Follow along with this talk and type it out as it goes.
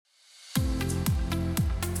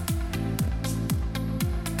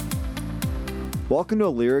Welcome to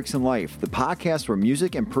Lyrics in Life, the podcast where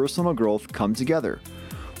music and personal growth come together.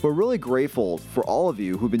 We're really grateful for all of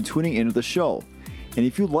you who've been tuning into the show. And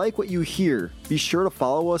if you like what you hear, be sure to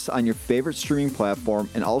follow us on your favorite streaming platform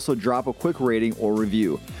and also drop a quick rating or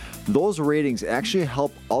review. Those ratings actually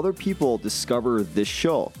help other people discover this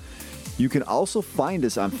show. You can also find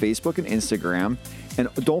us on Facebook and Instagram.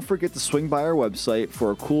 And don't forget to swing by our website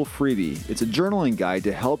for a cool freebie. It's a journaling guide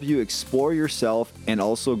to help you explore yourself and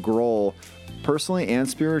also grow personally and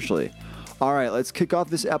spiritually. All right, let's kick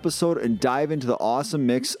off this episode and dive into the awesome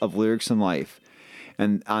mix of lyrics in life.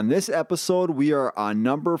 And on this episode, we are on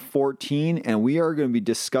number 14, and we are going to be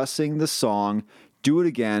discussing the song Do It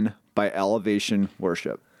Again by Elevation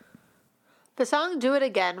Worship. The song Do It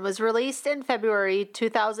Again was released in February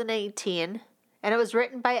 2018, and it was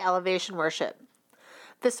written by Elevation Worship.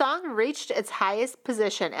 The song reached its highest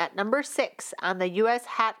position at number 6 on the U.S.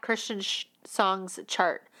 Hot Christian Songs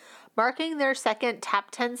chart, marking their second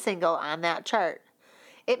top 10 single on that chart.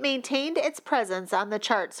 It maintained its presence on the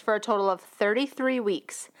charts for a total of 33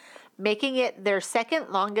 weeks, making it their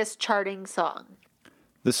second longest charting song.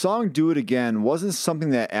 The song Do It Again wasn't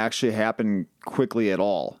something that actually happened quickly at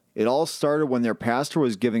all. It all started when their pastor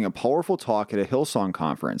was giving a powerful talk at a Hillsong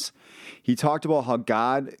conference. He talked about how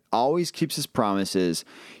God always keeps his promises,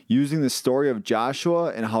 using the story of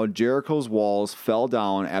Joshua and how Jericho's walls fell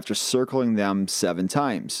down after circling them 7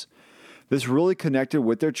 times. This really connected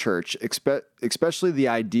with their church, especially the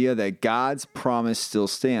idea that God's promise still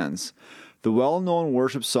stands. The well-known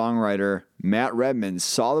worship songwriter Matt Redman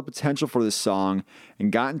saw the potential for this song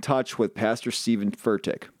and got in touch with Pastor Stephen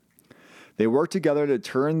Furtick. They worked together to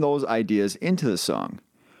turn those ideas into the song.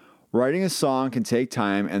 Writing a song can take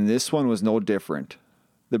time, and this one was no different.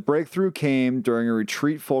 The breakthrough came during a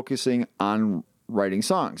retreat focusing on writing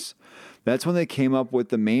songs. That's when they came up with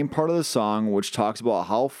the main part of the song, which talks about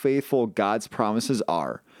how faithful God's promises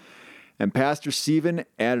are. And Pastor Stephen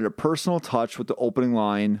added a personal touch with the opening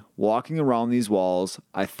line, "Walking around these walls,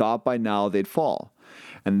 I thought by now they'd fall."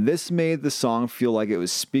 And this made the song feel like it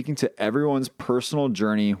was speaking to everyone's personal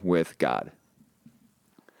journey with God.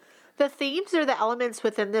 The themes or the elements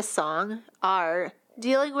within this song are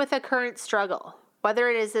dealing with a current struggle, whether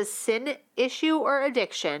it is a sin issue or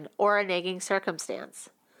addiction or a nagging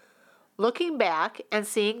circumstance. Looking back and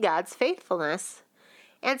seeing God's faithfulness,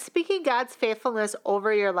 and speaking God's faithfulness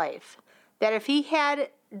over your life, that if he had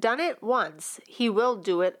done it once, he will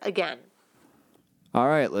do it again. All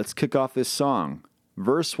right, let's kick off this song.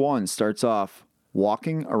 Verse 1 starts off,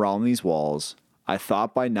 "Walking around these walls, I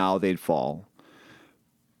thought by now they'd fall.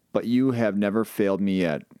 But you have never failed me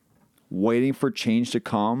yet. Waiting for change to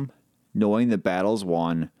come, knowing the battle's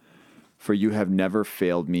won, for you have never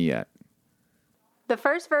failed me yet." The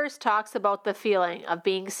first verse talks about the feeling of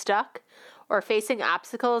being stuck or facing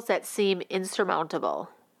obstacles that seem insurmountable.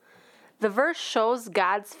 The verse shows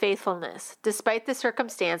God's faithfulness despite the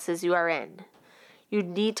circumstances you are in. You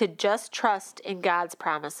need to just trust in God's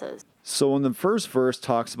promises. So when the first verse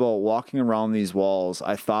talks about walking around these walls,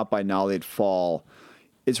 I thought by now they'd fall,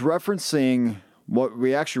 it's referencing what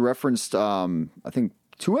we actually referenced, I think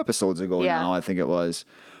 2 episodes ago now, I think it was,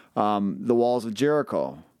 the walls of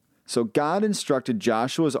Jericho. So God instructed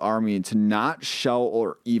Joshua's army to not shout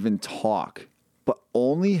or even talk, but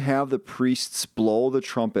only have the priests blow the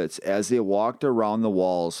trumpets as they walked around the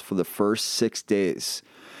walls for the first 6 days.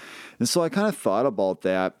 And so I kind of thought about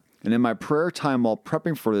that, and in my prayer time while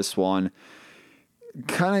prepping for this one,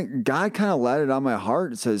 God kind of laid it on my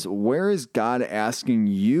heart. It says, where is God asking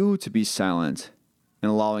you to be silent and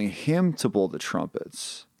allowing him to blow the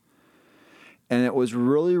trumpets? And it was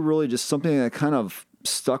really, really just something that kind of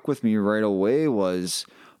stuck with me right away was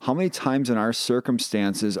how many times in our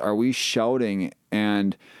circumstances are we shouting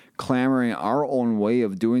and clamoring our own way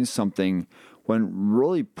of doing something when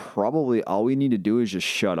really probably all we need to do is just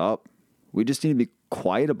shut up. We just need to be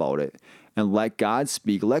quiet about it and let God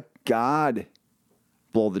speak. Let God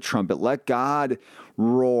blow the trumpet. Let God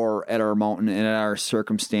roar at our mountain and at our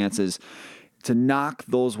circumstances to knock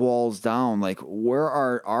those walls down. Like, where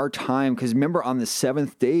are our time? Because remember, on the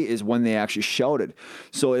 7th day is when they actually shouted.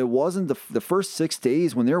 So it wasn't the first 6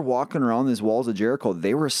 days when they were walking around these walls of Jericho,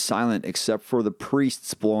 they were silent except for the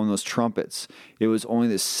priests blowing those trumpets. It was only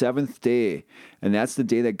the 7th day, and that's the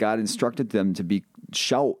day that God instructed them to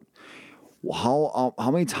shout. How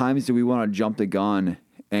many times do we want to jump the gun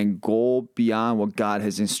and go beyond what God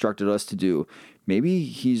has instructed us to do? Maybe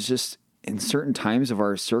he's just, in certain times of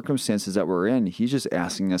our circumstances that we're in, he's just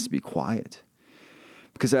asking us to be quiet.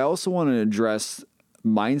 Because I also want to address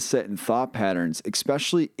mindset and thought patterns,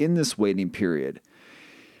 especially in this waiting period,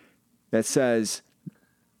 that says,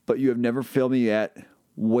 but you have never failed me yet,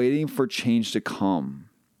 waiting for change to come.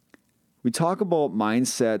 We talk about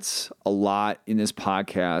mindsets a lot in this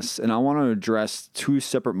podcast, and I want to address two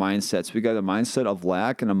separate mindsets. We got a mindset of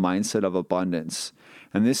lack and a mindset of abundance.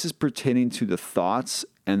 And this is pertaining to the thoughts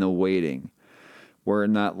and the waiting, where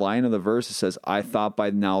in that line of the verse it says, I thought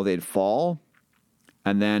by now they'd fall,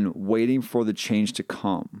 and then waiting for the change to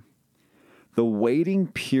come. The waiting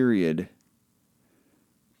period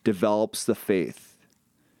develops the faith.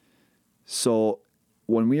 So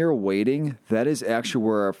when we are waiting, that is actually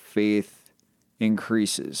where our faith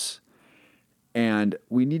increases. And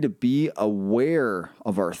we need to be aware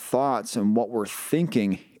of our thoughts and what we're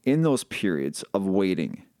thinking in those periods of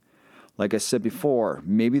waiting. Like I said before,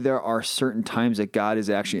 maybe there are certain times that God is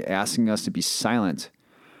actually asking us to be silent.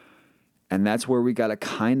 And that's where we got to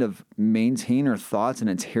kind of maintain our thoughts and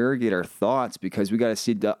interrogate our thoughts, because we got to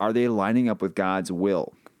see, are they lining up with God's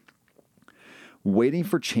will? Waiting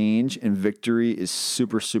for change and victory is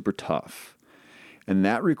super, super tough. And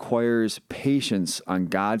that requires patience on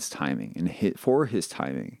God's timing and for His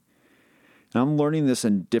timing. And I'm learning this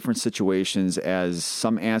in different situations, as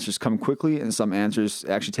some answers come quickly and some answers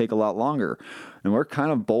actually take a lot longer. And we're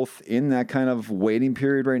kind of both in that kind of waiting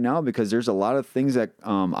period right now, because there's a lot of things that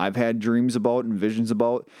I've had dreams about and visions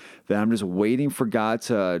about that I'm just waiting for God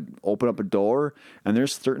to open up a door. And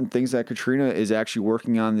there's certain things that Katrina is actually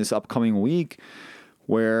working on this upcoming week,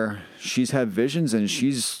 where she's had visions and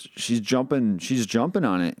she's jumping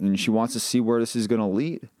on it, and she wants to see where this is going to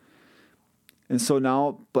lead. And so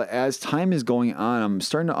now, but as time is going on, I'm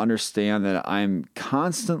starting to understand that I'm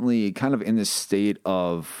constantly kind of in this state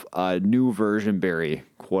of a new version Barry,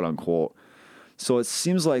 quote unquote. So it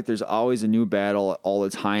seems like there's always a new battle all the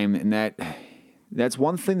time, and that's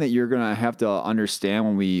one thing that you're going to have to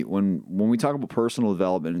understand when we talk about personal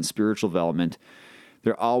development and spiritual development.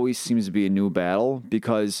 There always seems to be a new battle,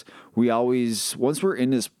 because once we're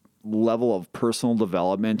in this level of personal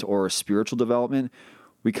development or spiritual development,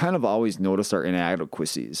 we kind of always notice our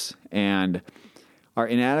inadequacies. And our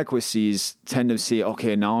inadequacies tend to say,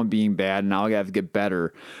 okay, now I'm being bad, now I have to get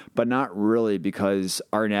better. But not really, because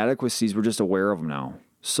our inadequacies, we're just aware of them now.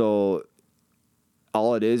 So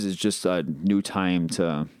all it is just a new time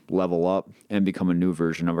to level up and become a new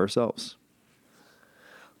version of ourselves.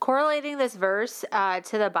 Correlating this verse to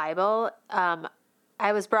the Bible,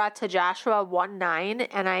 I was brought to Joshua 1:9,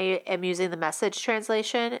 and I am using the Message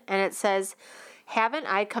translation, and it says, haven't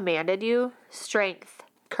I commanded you? Strength,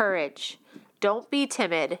 courage. Don't be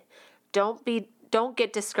timid. Don't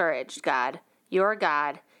get discouraged. God, your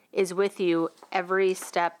God, is with you every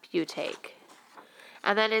step you take.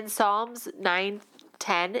 And then in Psalms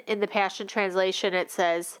 9:10, in the Passion Translation, it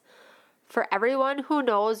says, for everyone who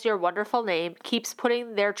knows your wonderful name keeps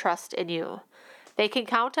putting their trust in you. They can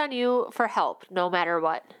count on you for help no matter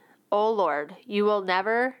what. O Lord, you will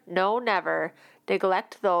never, no, never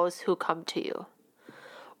neglect those who come to you.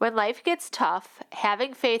 When life gets tough,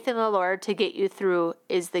 having faith in the Lord to get you through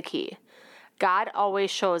is the key. God always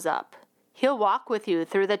shows up. He'll walk with you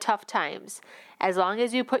through the tough times, as long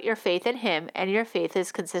as you put your faith in Him and your faith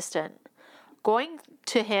is consistent. Going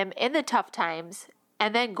to Him in the tough times,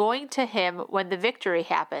 and then going to Him when the victory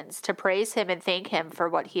happens to praise Him and thank Him for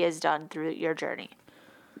what He has done through your journey.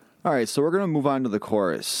 All right, so we're going to move on to the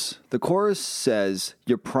chorus. The chorus says,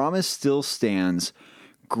 your promise still stands.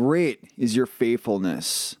 Great is your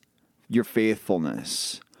faithfulness.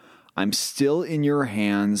 I'm still in your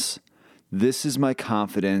hands. This is my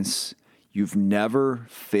confidence. You've never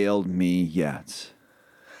failed me yet.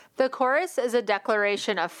 The chorus is a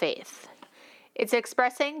declaration of faith. It's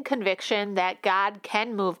expressing conviction that God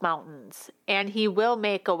can move mountains, and He will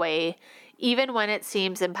make a way even when it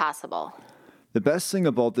seems impossible. The best thing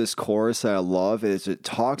about this chorus that I love is it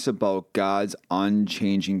talks about God's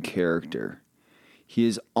unchanging character. He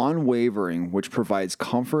is unwavering, which provides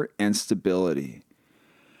comfort and stability.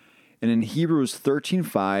 And in Hebrews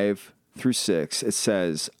 13:5-6, it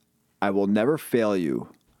says, I will never fail you.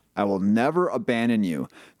 I will never abandon you.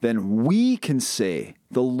 Then we can say,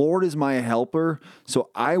 the Lord is my helper, so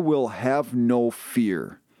I will have no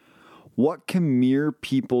fear. What can mere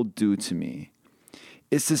people do to me?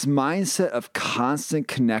 It's this mindset of constant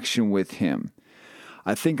connection with Him.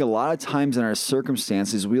 I think a lot of times in our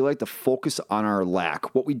circumstances, we like to focus on our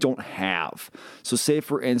lack, what we don't have. So say,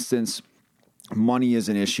 for instance, money is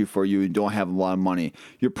an issue for you. You don't have a lot of money.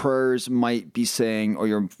 Your prayers might be saying, or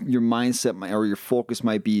your mindset or your focus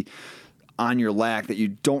might be on your lack, that you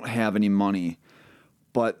don't have any money.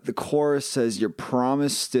 But the chorus says, your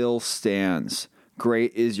promise still stands.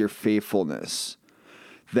 Great is your faithfulness.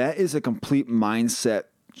 That is a complete mindset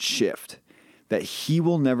shift, that He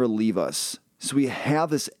will never leave us. So we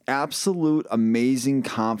have this absolute amazing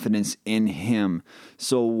confidence in him.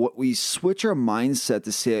 So what we switch our mindset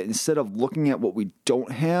to say, instead of looking at what we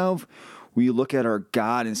don't have, we look at our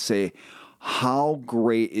God and say, how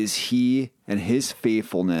great is he and his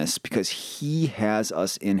faithfulness, because he has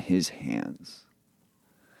us in his hands.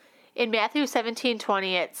 In Matthew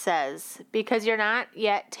 17:20 it says, "Because you're not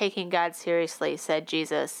yet taking God seriously," said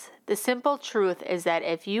Jesus. "The simple truth is that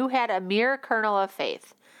if you had a mere kernel of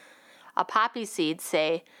faith, a poppy seed,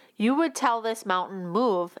 say, you would tell this mountain,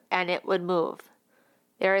 move, and it would move.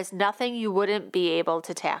 There is nothing you wouldn't be able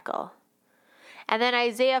to tackle." And then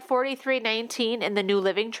Isaiah 43:19 in the New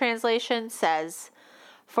Living Translation says,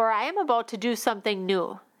 "For I am about to do something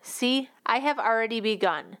new. See, I have already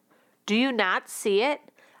begun. Do you not see it?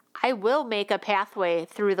 I will make a pathway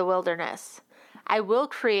through the wilderness. I will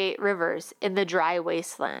create rivers in the dry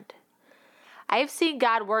wasteland." I've seen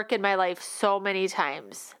God work in my life so many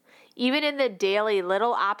times. Even in the daily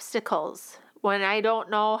little obstacles, when I don't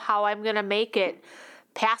know how I'm going to make it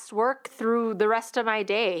past work through the rest of my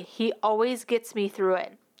day, he always gets me through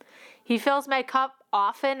it. He fills my cup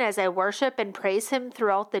often as I worship and praise him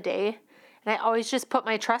throughout the day, and I always just put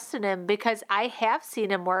my trust in him because I have seen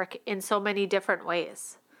him work in so many different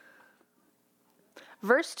ways.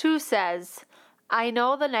 Verse 2 says, "I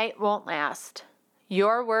know the night won't last.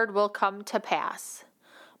 Your word will come to pass.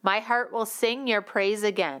 My heart will sing your praise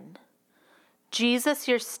again. Jesus,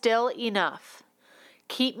 you're still enough.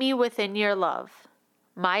 Keep me within your love.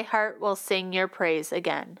 My heart will sing your praise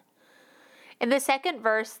again." In the second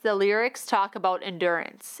verse, the lyrics talk about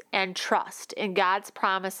endurance and trust in God's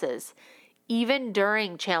promises, even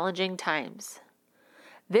during challenging times.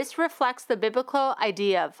 This reflects the biblical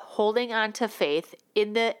idea of holding on to faith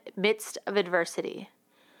in the midst of adversity.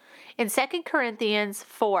 In 2 Corinthians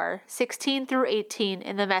 4:16 through 18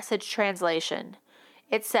 in the Message translation,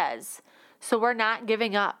 it says, "So we're not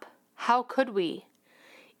giving up. How could we?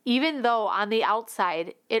 Even though on the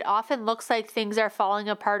outside it often looks like things are falling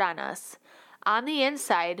apart on us, on the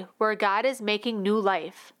inside, where God is making new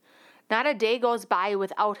life, not a day goes by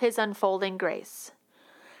without his unfolding grace.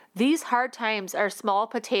 These hard times are small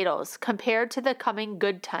potatoes compared to the coming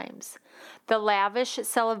good times, the lavish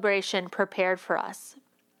celebration prepared for us.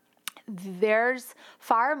 There's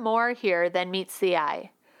far more here than meets the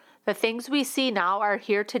eye. The things we see now are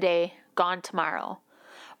here today, gone tomorrow.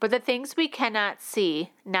 But the things we cannot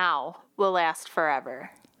see now will last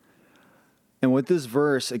forever." And with this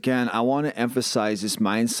verse, again, I want to emphasize this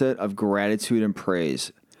mindset of gratitude and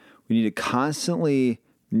praise. We need to constantly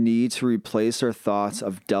replace our thoughts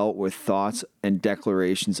of doubt with thoughts and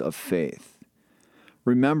declarations of faith.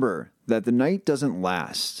 Remember that the night doesn't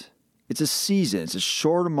last. It's a season. It's a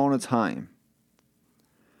short amount of time.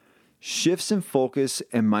 Shifts in focus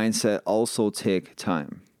and mindset also take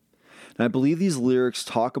time. And I believe these lyrics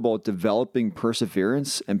talk about developing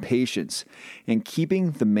perseverance and patience and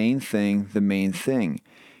keeping the main thing,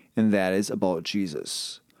 and that is about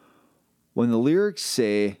Jesus. When the lyrics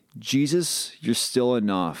say, "Jesus, you're still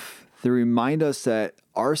enough," they remind us that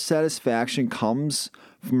our satisfaction comes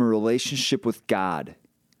from a relationship with God,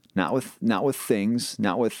 not with things,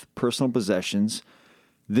 not with personal possessions.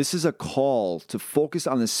 This is a call to focus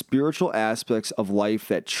on the spiritual aspects of life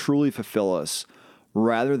that truly fulfill us,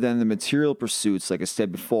 rather than the material pursuits, like I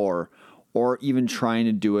said before, or even trying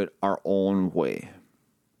to do it our own way.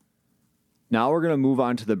 Now we're going to move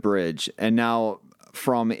on to the bridge. And now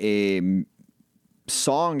from a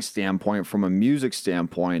song standpoint, from a music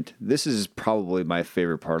standpoint, this is probably my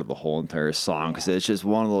favorite part of the whole entire song, because it's just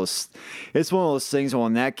one of those things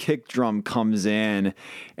when that kick drum comes in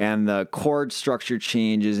and the chord structure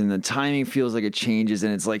changes and the timing feels like it changes,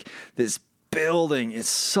 and it's like this building.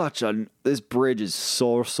 This bridge is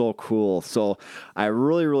so cool. So I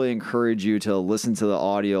really encourage you to listen to the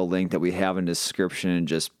audio link that we have in the description, and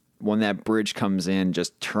just when that bridge comes in,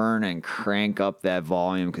 just turn and crank up that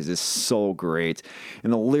volume, because it's so great.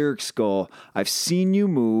 And the lyrics go, "I've seen you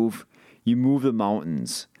move the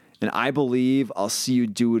mountains, and I believe I'll see you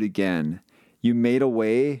do it again. You made a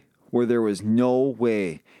way where there was no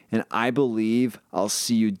way, and I believe I'll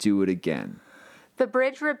see you do it again." The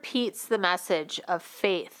bridge repeats the message of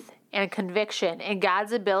faith and conviction in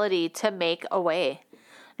God's ability to make a way.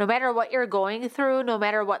 No matter what you're going through, no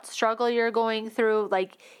matter what struggle you're going through,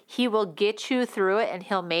 he will get you through it, and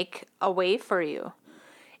he'll make a way for you.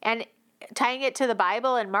 And tying it to the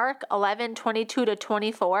Bible in Mark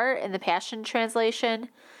 11:22-24 in the Passion Translation,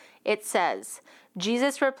 it says,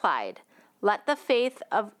 "Jesus replied, 'Let the faith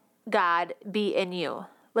of God be in you.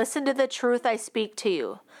 Listen to the truth I speak to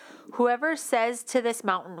you. Whoever says to this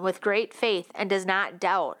mountain with great faith and does not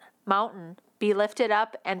doubt, mountain, be lifted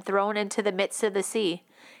up and thrown into the midst of the sea,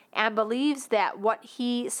 and believes that what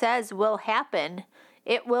he says will happen,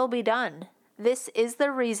 it will be done. This is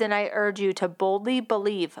the reason I urge you to boldly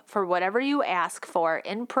believe for whatever you ask for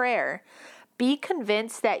in prayer. Be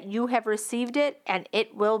convinced that you have received it and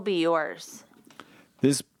it will be yours.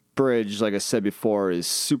 This bridge, like I said before, is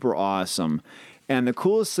super awesome. And the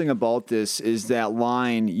coolest thing about this is that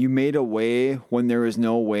line, you made a way when there is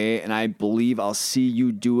no way, and I believe I'll see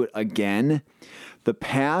you do it again. The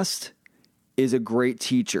past is a great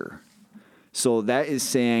teacher. So that is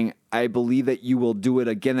saying, I believe that you will do it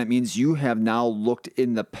again. That means you have now looked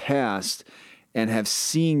in the past and have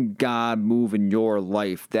seen God move in your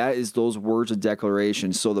life. That is those words of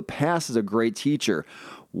declaration. So the past is a great teacher,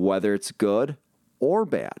 whether it's good or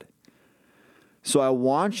bad. So I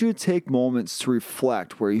want you to take moments to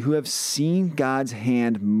reflect where you have seen God's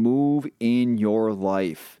hand move in your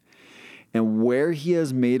life and where he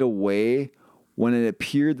has made a way when it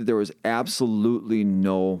appeared that there was absolutely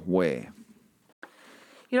no way.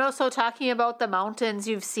 So talking about the mountains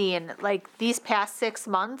you've seen, like these past 6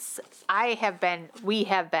 months, we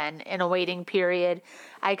have been in a waiting period.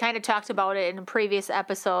 I kind of talked about it in previous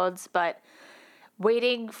episodes, but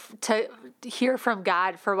waiting to hear from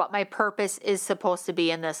God for what my purpose is supposed to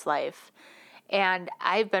be in this life. And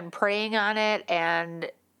I've been praying on it and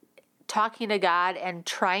talking to God and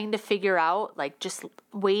trying to figure out, like just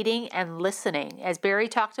waiting and listening. As Barry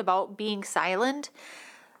talked about being silent,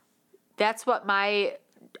 that's what my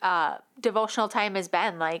devotional time has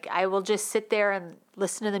been. Like I will just sit there and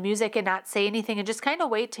listen to the music and not say anything and just kind of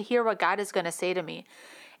wait to hear what God is going to say to me.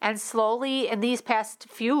 And slowly, in these past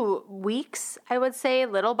few weeks, I would say,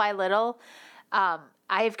 little by little,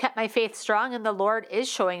 I've kept my faith strong, and the Lord is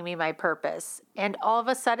showing me my purpose. And all of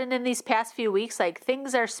a sudden, in these past few weeks, like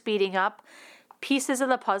things are speeding up, pieces of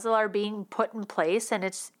the puzzle are being put in place, and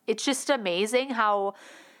it's just amazing how,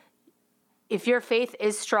 if your faith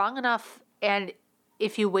is strong enough, and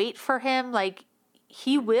if you wait for Him, like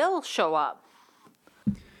He will show up.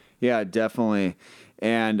 Yeah, definitely.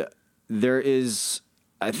 And there is,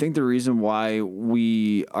 I think the reason why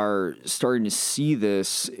we are starting to see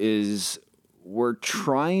this is we're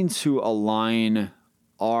trying to align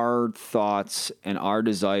our thoughts and our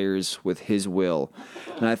desires with His will.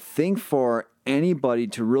 And I think for anybody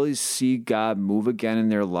to really see God move again in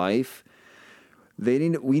their life,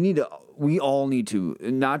 we all need to,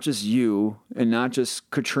 not just you and not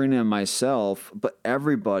just Katrina and myself, but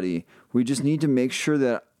everybody. We just need to make sure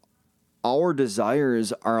that our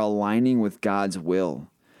desires are aligning with God's will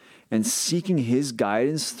and seeking His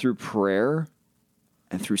guidance through prayer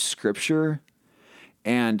and through Scripture.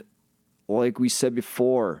 And like we said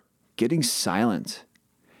before, getting silent.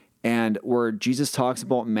 And where Jesus talks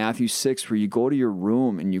about in Matthew 6, where you go to your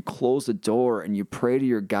room and you close the door and you pray to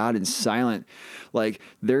your God in silent, like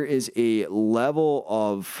there is a level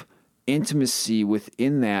of intimacy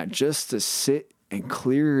within that just to sit and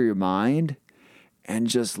clear your mind and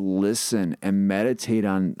just listen and meditate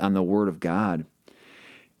on the Word of God.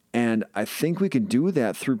 And I think we can do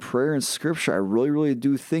that through prayer and Scripture. I really, really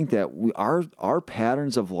do think that our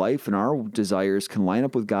patterns of life and our desires can line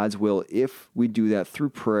up with God's will if we do that through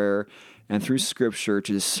prayer and through Scripture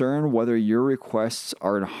to discern whether your requests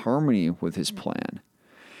are in harmony with His plan.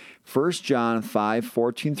 1 John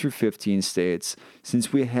 5:14 through 15 states,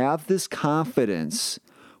 "Since we have this confidence,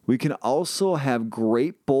 we can also have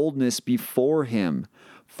great boldness before Him.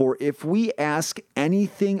 For if we ask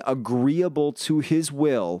anything agreeable to His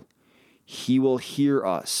will, He will hear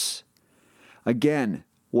us." Again,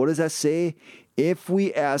 what does that say? If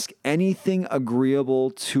we ask anything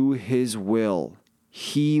agreeable to His will,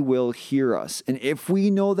 He will hear us. And if we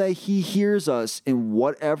know that He hears us in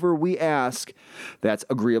whatever we ask that's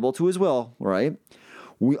agreeable to His will, right?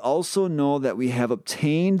 We also know that we have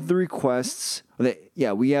obtained the requests,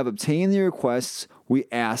 we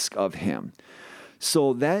ask of Him.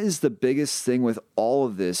 So that is the biggest thing with all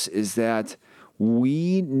of this, is that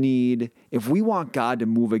if we want God to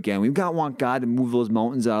move again, want God to move those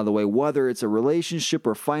mountains out of the way, whether it's a relationship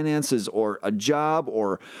or finances or a job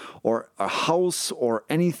or a house or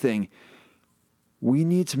anything, we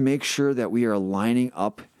need to make sure that we are lining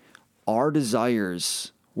up our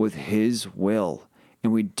desires with His will.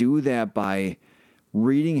 And we do that by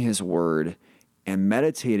reading His Word and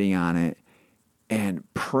meditating on it and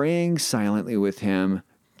praying silently with Him,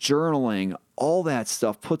 journaling, all that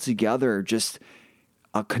stuff put together.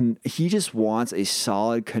 He just wants a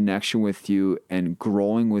solid connection with you and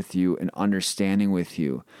growing with you and understanding with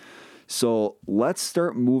you. So let's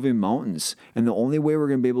start moving mountains. And the only way we're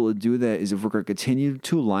going to be able to do that is if we're going to continue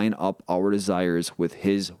to line up our desires with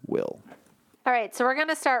His will. All right, so we're going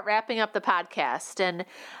to start wrapping up the podcast, and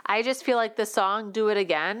I just feel like the song Do It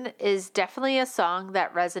Again is definitely a song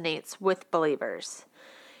that resonates with believers.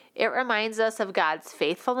 It reminds us of God's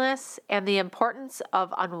faithfulness and the importance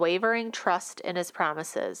of unwavering trust in His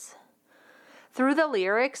promises. Through the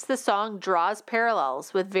lyrics, the song draws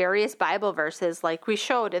parallels with various Bible verses like we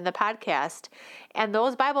showed in the podcast, and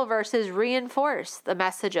those Bible verses reinforce the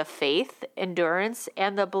message of faith, endurance,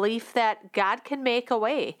 and the belief that God can make a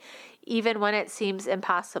way, even when it seems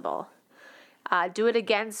impossible. Do It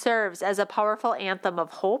Again serves as a powerful anthem of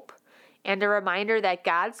hope and a reminder that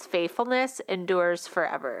God's faithfulness endures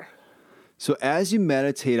forever. So as you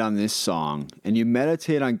meditate on this song and you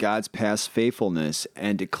meditate on God's past faithfulness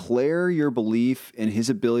and declare your belief in His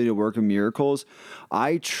ability to work in miracles,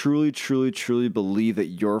 I truly, truly, truly believe that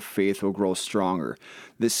your faith will grow stronger.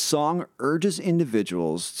 This song urges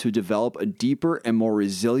individuals to develop a deeper and more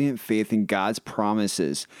resilient faith in God's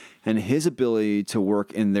promises and His ability to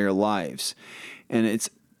work in their lives. And it's,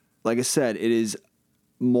 like I said, it is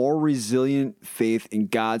more resilient faith in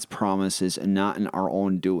God's promises and not in our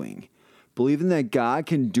own doing. Believing that God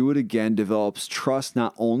can do it again develops trust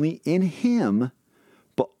not only in Him,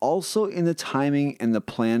 but also in the timing and the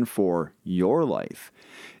plan for your life,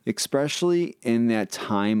 especially in that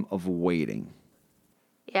time of waiting.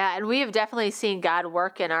 Yeah, and we have definitely seen God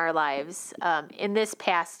work in our lives in this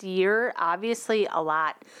past year, obviously a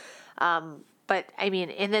lot. But I mean,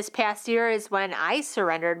 in this past year is when I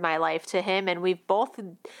surrendered my life to Him, and we've both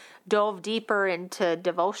dove deeper into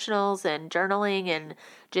devotionals and journaling and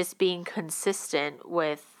just being consistent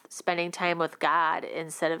with spending time with God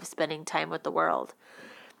instead of spending time with the world.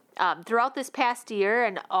 Throughout this past year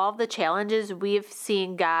and all the challenges, we've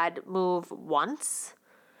seen God move once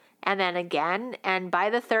and then again. And by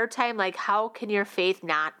the third time, like, how can your faith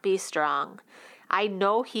not be strong? I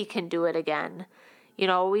know He can do it again. You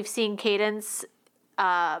know, we've seen Cadence,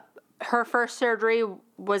 her first surgery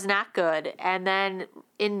was not good. And then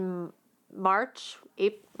in March,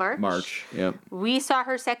 yep. We saw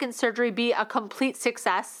her second surgery be a complete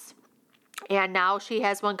success. And now she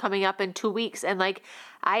has one coming up in 2 weeks. And like,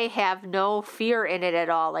 I have no fear in it at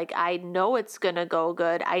all. Like, I know it's going to go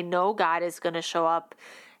good. I know God is going to show up.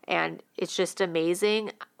 And it's just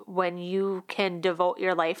amazing when you can devote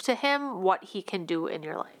your life to Him, what He can do in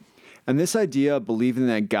your life. And this idea of believing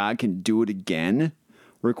that God can do it again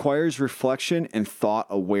requires reflection and thought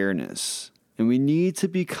awareness. And we need to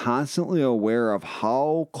be constantly aware of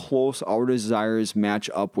how close our desires match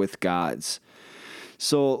up with God's.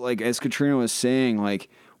 So, like, as Katrina was saying, like,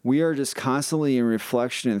 we are just constantly in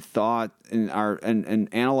reflection and thought and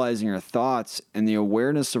analyzing our thoughts and the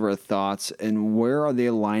awareness of our thoughts and where are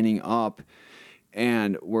they lining up.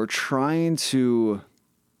 And we're trying to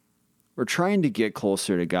get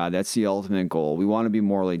closer to God. That's the ultimate goal. We want to be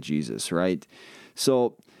more like Jesus, right?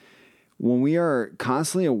 So when we are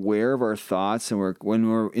constantly aware of our thoughts and when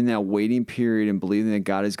we're in that waiting period and believing that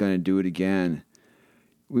God is going to do it again,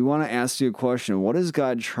 we want to ask you a question. What is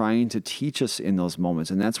God trying to teach us in those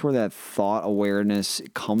moments? And that's where that thought awareness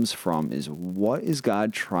comes from, is what is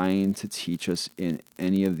God trying to teach us in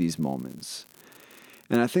any of these moments?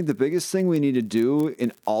 And I think the biggest thing we need to do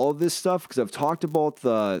in all of this stuff, because I've talked about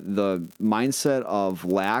the mindset of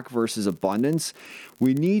lack versus abundance,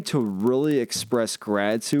 we need to really express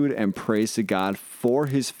gratitude and praise to God for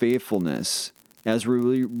His faithfulness. As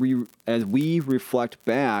we reflect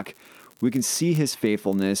back, we can see His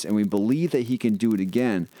faithfulness and we believe that He can do it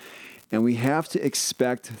again. And we have to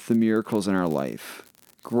expect the miracles in our life.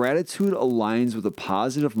 Gratitude aligns with a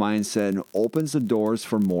positive mindset and opens the doors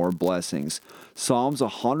for more blessings. Psalms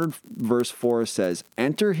 100 verse 4 says,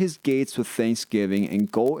 "Enter His gates with thanksgiving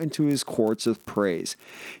and go into His courts with praise.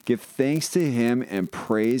 Give thanks to Him and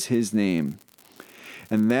praise His name."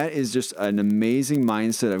 And that is just an amazing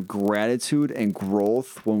mindset of gratitude and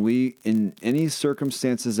growth. When we, in any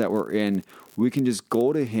circumstances that we're in, we can just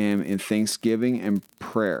go to Him in thanksgiving and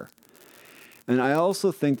prayer. And I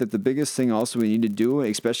also think that the biggest thing also we need to do,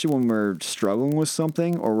 especially when we're struggling with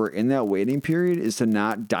something or we're in that waiting period, is to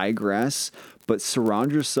not digress, but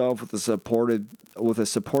surround yourself with a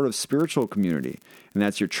supportive spiritual community. And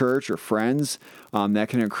that's your church or friends that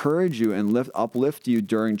can encourage you and uplift you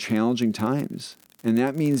during challenging times. And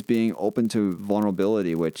that means being open to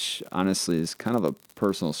vulnerability, which honestly is kind of a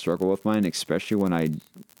personal struggle of mine, especially when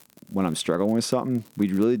I'm struggling with something. We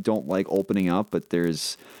really don't like opening up, but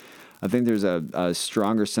I think there's a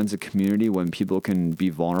stronger sense of community when people can be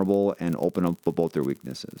vulnerable and open up about their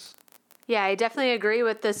weaknesses. Yeah, I definitely agree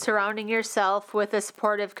with the surrounding yourself with a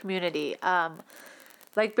supportive community.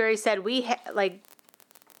 Like Barry said,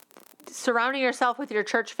 surrounding yourself with your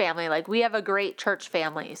church family. Like, we have a great church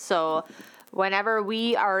family. So whenever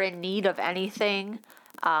we are in need of anything,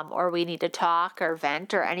 or we need to talk or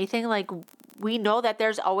vent or anything, like, we know that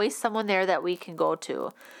there's always someone there that we can go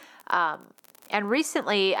to. And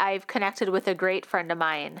recently I've connected with a great friend of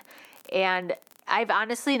mine, and I've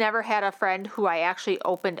honestly never had a friend who I actually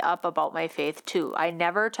opened up about my faith to. I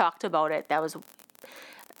never talked about it. That was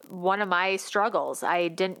one of my struggles. I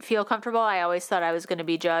didn't feel comfortable. I always thought I was going to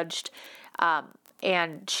be judged.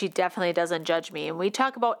 And she definitely doesn't judge me. And we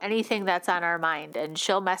talk about anything that's on our mind. And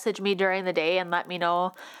she'll message me during the day and let me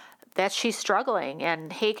know that she's struggling.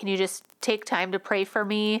 And, hey, can you just take time to pray for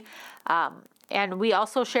me? And we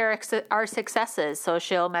also share our successes. So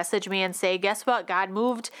she'll message me and say, guess what? God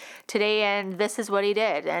moved today and this is what he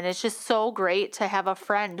did. And it's just so great to have a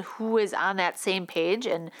friend who is on that same page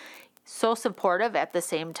and so supportive at the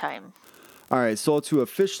same time. All right, so to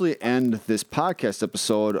officially end this podcast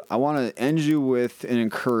episode, I want to end you with an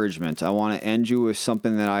encouragement. I want to end you with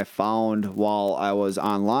something that I found while I was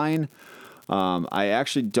online. I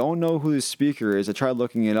actually don't know who the speaker is. I tried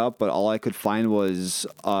looking it up, but all I could find was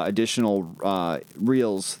additional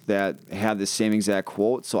reels that had the same exact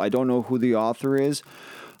quote. So I don't know who the author is,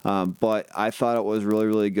 but I thought it was really,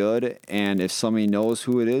 really good. And if somebody knows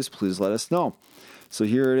who it is, please let us know. So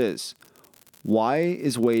here it is. Why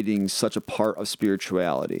is waiting such a part of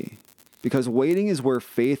spirituality? Because waiting is where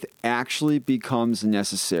faith actually becomes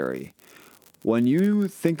necessary. When you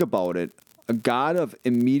think about it, a God of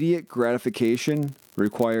immediate gratification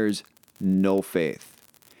requires no faith.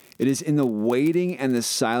 It is in the waiting and the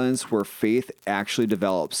silence where faith actually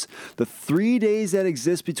develops. The 3 days that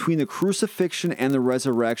exist between the crucifixion and the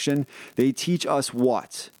resurrection, they teach us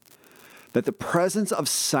what? That the presence of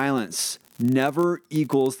silence never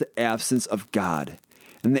equals the absence of God.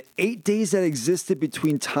 And the 8 days that existed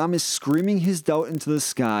between Thomas screaming his doubt into the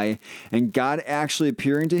sky and God actually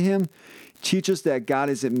appearing to him teach us that God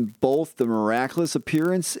is in both the miraculous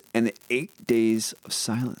appearance and the 8 days of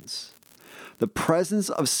silence. The presence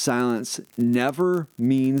of silence never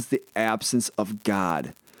means the absence of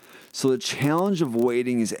God. So the challenge of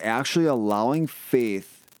waiting is actually allowing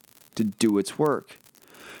faith to do its work.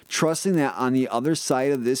 Trusting that on the other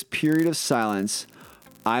side of this period of silence,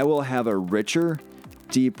 I will have a richer,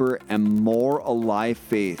 deeper, and more alive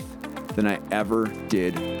faith than I ever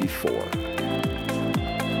did before.